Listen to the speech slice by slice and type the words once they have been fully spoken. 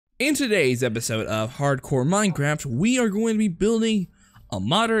In today's episode of Hardcore Minecraft, we are going to be building a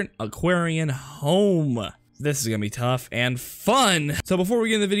modern Aquarian home. This is going to be tough and fun. So before we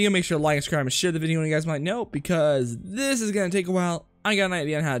get into the video, make sure to like, subscribe, and share the video, and you guys might know, because this is going to take a while. I got an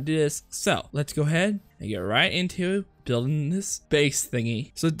idea on how to do this. So let's go ahead and get right into building this base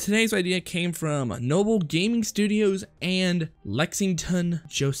thingy. So today's idea came from Noble Gaming Studios and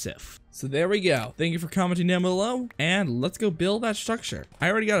𝐔𝐬𝐞𝐝. So there we go. Thank you for commenting down below, and let's go build that structure. I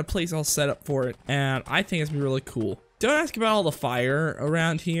already got a place all set up for it, and I think it's gonna be really cool. Don't ask about all the fire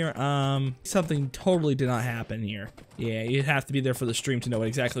around here. Something totally did not happen here. Yeah, you'd have to be there for the stream to know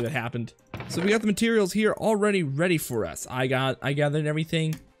exactly what happened. So we got the materials here already ready for us. I gathered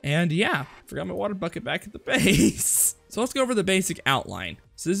everything, and yeah, forgot my water bucket back at the base. So let's go over the basic outline.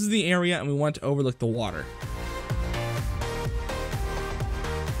 So this is the area, and we want to overlook the water.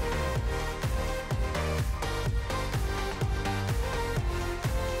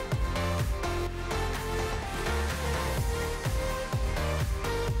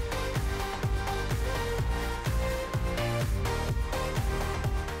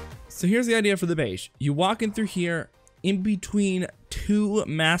 So here's the idea for the base. You walk in through here, in between two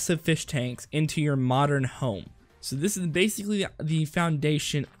massive fish tanks, into your modern home. So this is basically the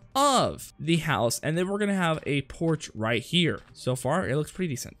foundation of the house, and then we're gonna have a porch right here. So far, it looks pretty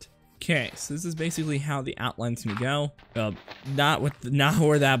decent. Okay, so this is basically how the outline's gonna go. Not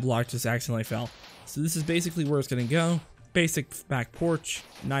where that block just accidentally fell. So this is basically where it's gonna go. Basic back porch,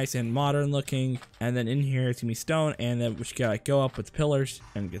 nice and modern looking, and then in here it's gonna be stone, and then we should gotta go up with the pillars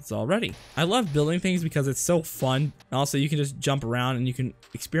and it's all ready. I love building things because it's so fun. Also, you can just jump around and you can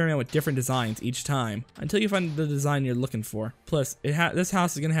experiment with different designs each time until you find the design you're looking for. Plus, this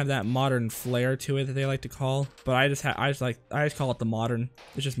house is gonna have that modern flair to it that they like to call, but I just call it the modern.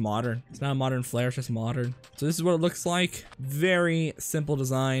 It's just modern. It's not a modern flair, it's just modern. So this is what it looks like. Very simple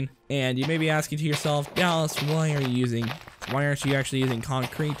design. And you may be asking to yourself, Dallas, why aren't you actually using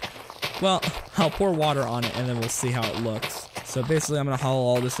concrete? Well, I'll pour water on it and then we'll see how it looks. So basically I'm gonna hollow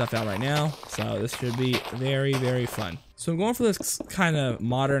all this stuff out right now. So this should be very, very fun. So I'm going for this kind of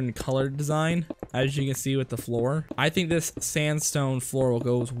modern colored design, as you can see with the floor. I think this sandstone floor will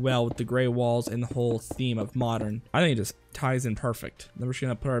go well with the gray walls and the whole theme of modern. I think it just ties in perfect. Then we're just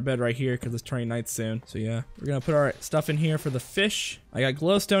gonna put our bed right here because it's turning night soon. So yeah, we're gonna put our stuff in here for the fish. I got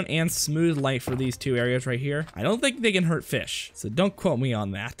glowstone and smooth light for these two areas right here. I don't think they can hurt fish, so don't quote me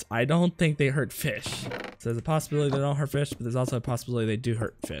on that. I don't think they hurt fish. So there's a possibility they don't hurt fish, but there's also a possibility they do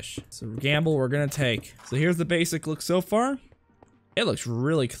hurt fish. So gamble we're gonna take. So here's the basic look so far. It looks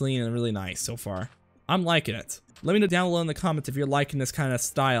really clean and really nice so far. I'm liking it. Let me know down below in the comments if you're liking this kind of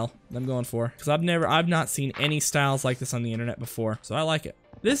style that I'm going for, because I've not seen any styles like this on the internet before, so I like it.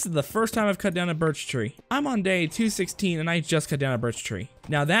 This is the first time I've cut down a birch tree. I'm on day 216 and I just cut down a birch tree.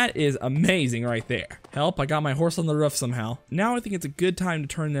 Now that is amazing right there. Help, I got my horse on the roof somehow. Now I think it's a good time to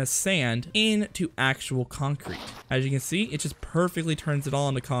turn this sand into actual concrete. As you can see, it just perfectly turns it all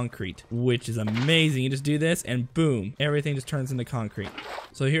into concrete, which is amazing. You just do this and boom, everything just turns into concrete.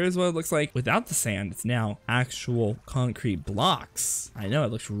 So here's what it looks like without the sand. It's now actual concrete blocks. I know,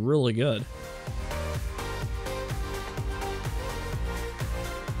 it looks really good.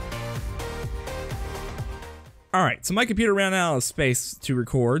 Alright, so my computer ran out of space to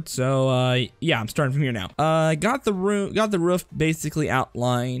record, so yeah, I'm starting from here now. Got the roof basically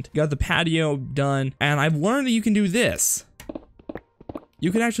outlined, got the patio done, and I've learned that you can do this.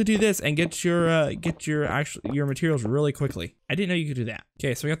 You can actually do this and get your materials really quickly. I didn't know you could do that.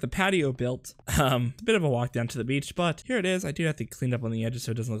 Okay, so we got the patio built. It's a bit of a walk down to the beach, but here it is. I do have to clean up on the edges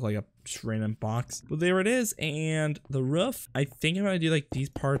so it doesn't look like a just random box. But there it is, and the roof, I think I'm gonna do like these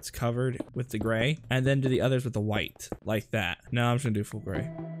parts covered with the gray, and then do the others with the white, like that. No, I'm just gonna do full gray.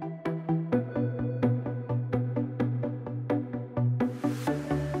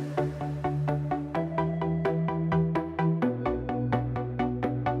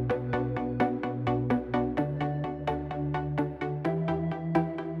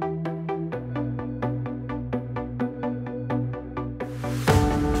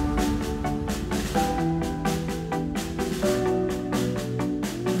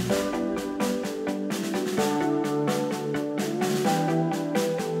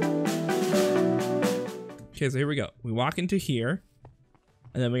 Okay, so here we go. We walk into here,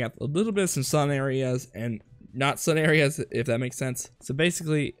 and then we got a little bit of some sun areas and not sun areas, if that makes sense. So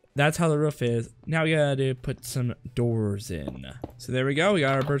basically, that's how the roof is. Now we gotta put some doors in. So there we go, we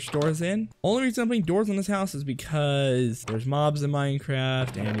got our birch doors in. Only reason I'm putting doors on this house is because there's mobs in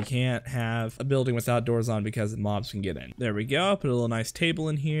Minecraft, and you can't have a building without doors on because mobs can get in. There we go, put a little nice table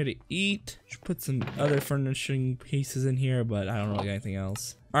in here to eat. Should put some other furnishing pieces in here, but I don't really got anything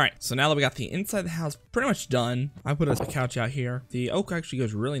else. All right, so now that we got the inside of the house pretty much done, I put a couch out here. The oak actually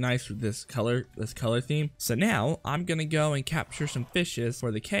goes really nice with this color theme. So now I'm gonna go and capture some fishes for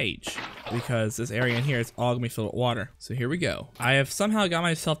the cage because this area in here is all gonna be filled with water. So here we go. I have somehow got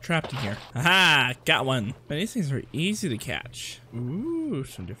myself trapped in here. Aha, got one. Man, these things are easy to catch. Ooh,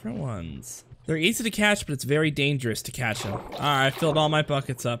 some different ones. They're easy to catch, but it's very dangerous to catch them. All right, I filled all my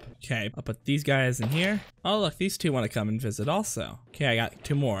buckets up. Okay, I'll put these guys in here. Oh, look, these two want to come and visit also. Okay, I got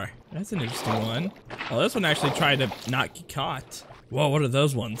 2 more. That's an interesting one. Oh, this one actually tried to not get caught. Whoa, what are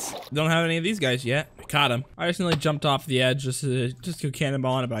those ones? Don't have any of these guys yet. I caught him. I just nearly jumped off the edge just to go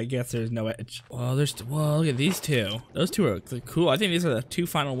cannonball on it, but I guess there's no edge. Whoa, whoa, look at these two. Those two are cool. I think these are the 2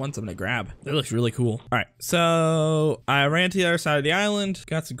 final ones I'm gonna grab. They look really cool. All right, so I ran to the other side of the island,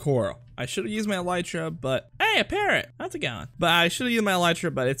 got some coral. I should have used my elytra, but hey, a parrot. How's it going? But I should have used my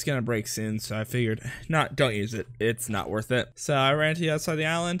elytra, but it's gonna break soon, so I figured, don't use it. It's not worth it. So I ran to the outside of the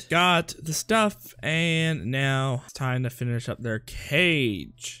island, got the stuff, and now it's time to finish up their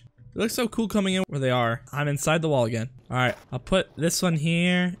cage. It looks so cool coming in where they are. I'm inside the wall again. All right, I'll put this one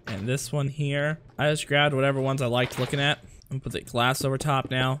here and this one here. I just grabbed whatever ones I liked looking at. I'm gonna put the glass over top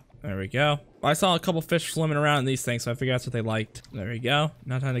now. There we go. I saw a couple fish swimming around in these things, so I figured that's what they liked. There we go.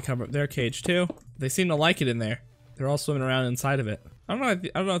 Now time to cover up their cage too. They seem to like it in there. They're all swimming around inside of it. I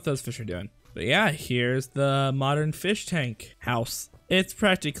don't know what those fish are doing. But yeah, here's the modern fish tank house. It's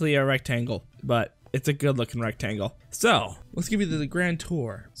practically a rectangle, but it's a good looking rectangle. So let's give you the grand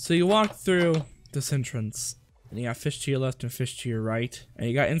tour. So you walk through this entrance and you got fish to your left and fish to your right. And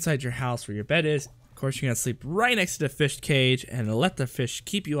you got inside your house where your bed is. Of course, you're gonna sleep right next to the fish cage and let the fish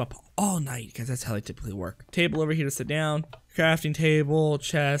keep you up all night because that's how they typically work. Table over here to sit down, crafting table,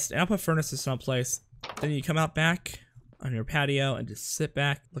 chest, and I'll put furnaces someplace. Then you come out back on your patio and just sit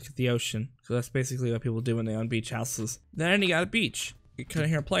back, look at the ocean. So that's basically what people do when they own beach houses. Then you got a beach. You come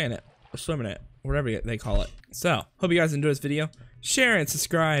here playing it, or swimming it, whatever they call it. So, hope you guys enjoyed this video. Share and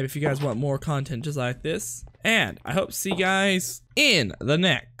subscribe if you guys want more content just like this. And I hope to see you guys in the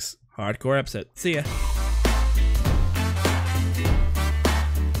next hardcore episode. See ya.